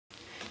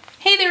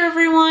there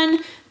everyone!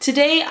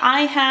 Today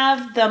I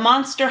have the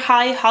Monster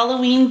High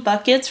Halloween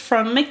buckets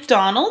from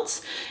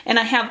McDonald's, and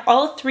I have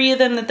all three of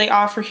them that they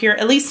offer here,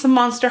 at least the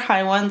Monster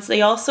High ones.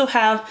 They also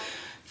have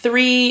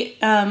three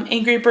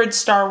Angry Birds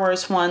Star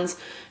Wars ones,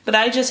 but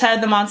I just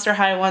had the Monster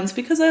High ones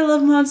because I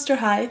love Monster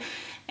High,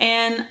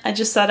 and I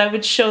just thought I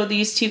would show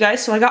these to you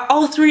guys. So I got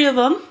all three of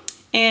them,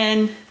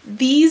 and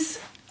these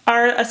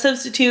are a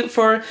substitute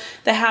for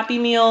the Happy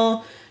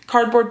Meal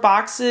cardboard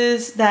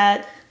boxes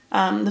that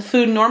the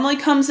food normally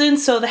comes in,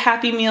 so the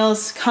Happy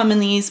Meals come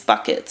in these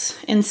buckets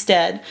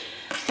instead,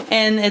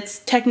 and it's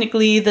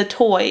technically the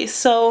toys.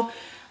 So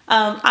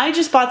I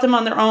just bought them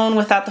on their own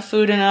without the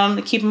food in them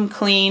to keep them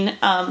clean.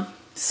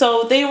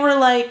 So they were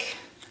like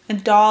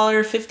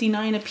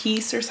 $1.59 a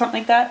piece or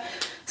something like that,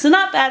 so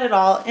not bad at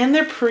all, and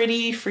they're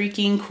pretty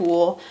freaking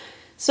cool.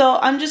 So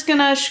I'm just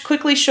gonna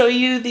quickly show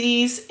you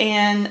these,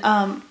 and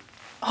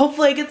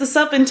hopefully I get this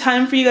up in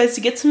time for you guys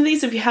to get some of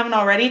these if you haven't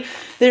already.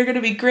 They're going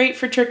to be great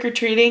for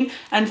trick-or-treating.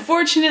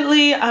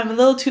 Unfortunately, I'm a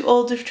little too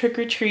old to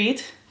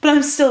trick-or-treat, but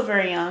I'm still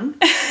very young.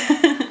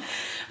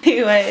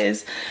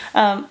 Anyways,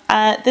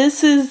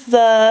 this is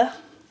the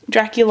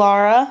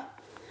Draculaura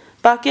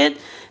bucket.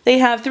 They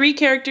have three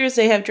characters.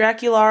 They have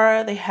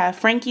Draculaura, they have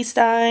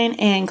Frankenstein,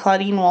 and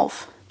Claudine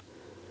Wolf.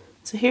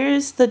 So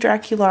here's the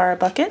Draculaura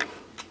bucket.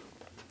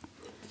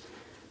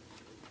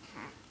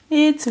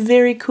 It's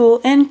very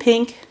cool and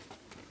pink.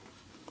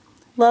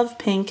 Love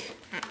pink.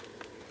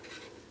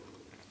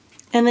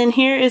 And then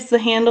here is the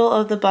handle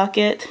of the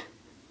bucket.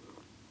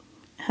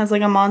 It has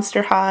like a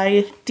Monster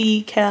High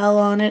decal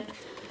on it.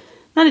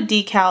 Not a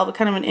decal, but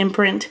kind of an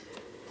imprint.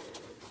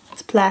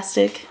 It's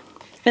plastic.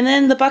 And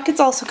then the buckets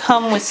also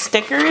come with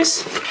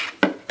stickers.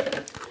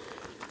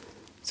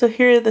 So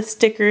here are the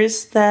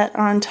stickers that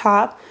are on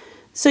top.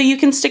 So you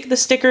can stick the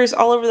stickers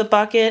all over the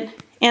bucket,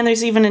 and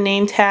there's even a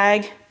name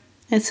tag.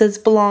 It says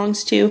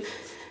belongs to.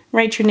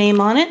 Write your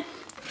name on it.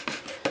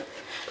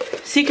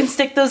 So you can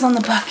stick those on the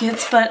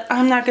buckets, but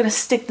I'm not going to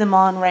stick them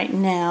on right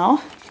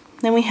now.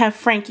 Then we have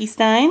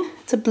Frankenstein.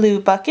 It's a blue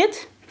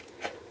bucket.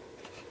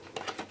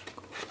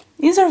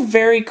 These are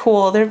very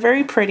cool. They're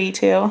very pretty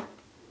too.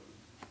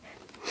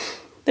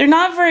 They're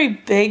not very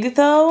big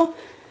though,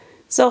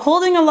 so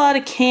holding a lot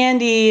of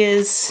candy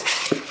is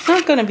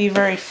not going to be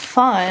very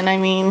fun. I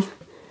mean,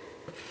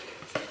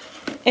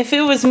 if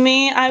it was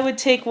me, I would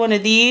take one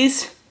of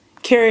these,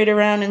 carry it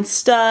around in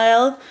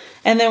style,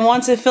 and then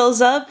once it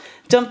fills up,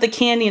 dump the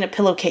candy in a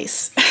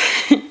pillowcase.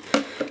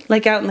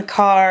 Like out in the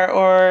car,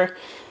 or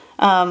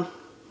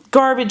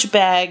garbage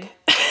bag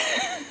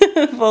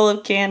full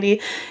of candy.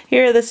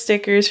 Here are the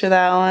stickers for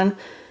that one.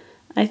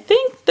 I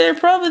think they're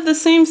probably the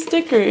same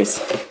stickers.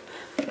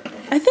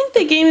 I think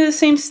they gave me the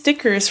same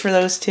stickers for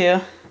those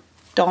two.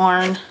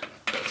 Darn.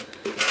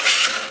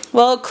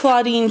 Well,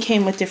 Claudine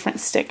came with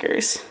different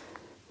stickers.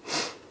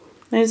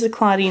 There's a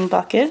Claudine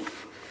bucket.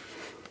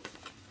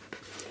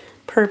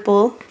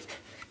 Purple.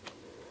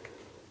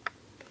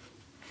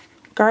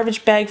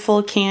 Garbage bag full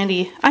of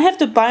candy. I have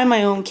to buy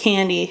my own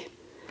candy.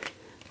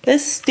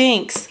 This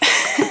stinks.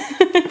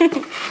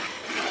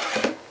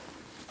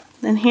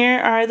 And here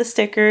are the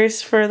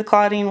stickers for the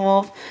Claudine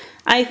Wolf.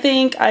 I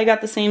think I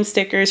got the same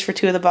stickers for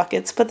two of the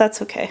buckets, but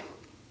that's okay.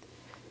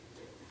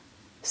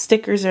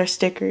 Stickers are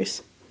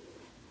stickers.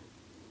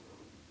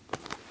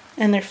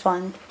 And they're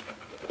fun.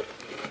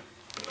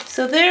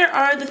 So there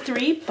are the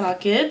three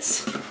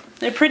buckets.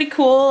 They're pretty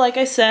cool. Like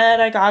I said,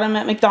 I got them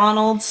at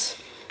McDonald's.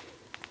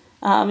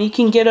 You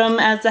can get them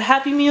as a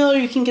Happy Meal, or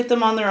you can get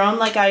them on their own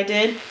like I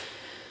did.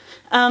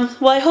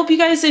 Well, I hope you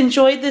guys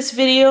enjoyed this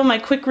video, my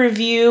quick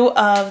review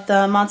of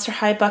the Monster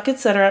High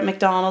buckets that are at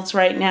McDonald's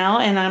right now.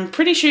 And I'm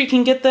pretty sure you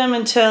can get them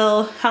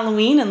until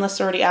Halloween, unless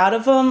they're already out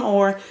of them,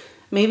 or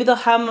maybe they'll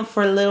have them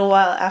for a little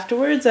while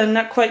afterwards. I'm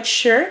not quite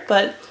sure,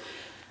 but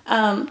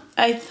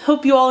I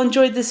hope you all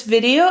enjoyed this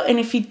video, and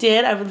if you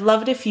did, I would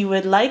love it if you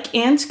would like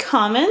and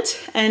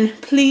comment, and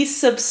please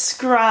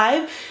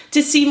subscribe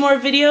to see more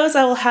videos.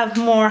 I will have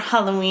more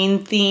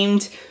Halloween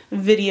themed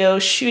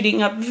videos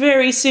shooting up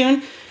very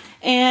soon,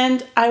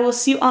 and I will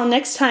see you all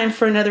next time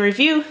for another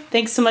review.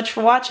 Thanks so much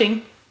for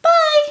watching.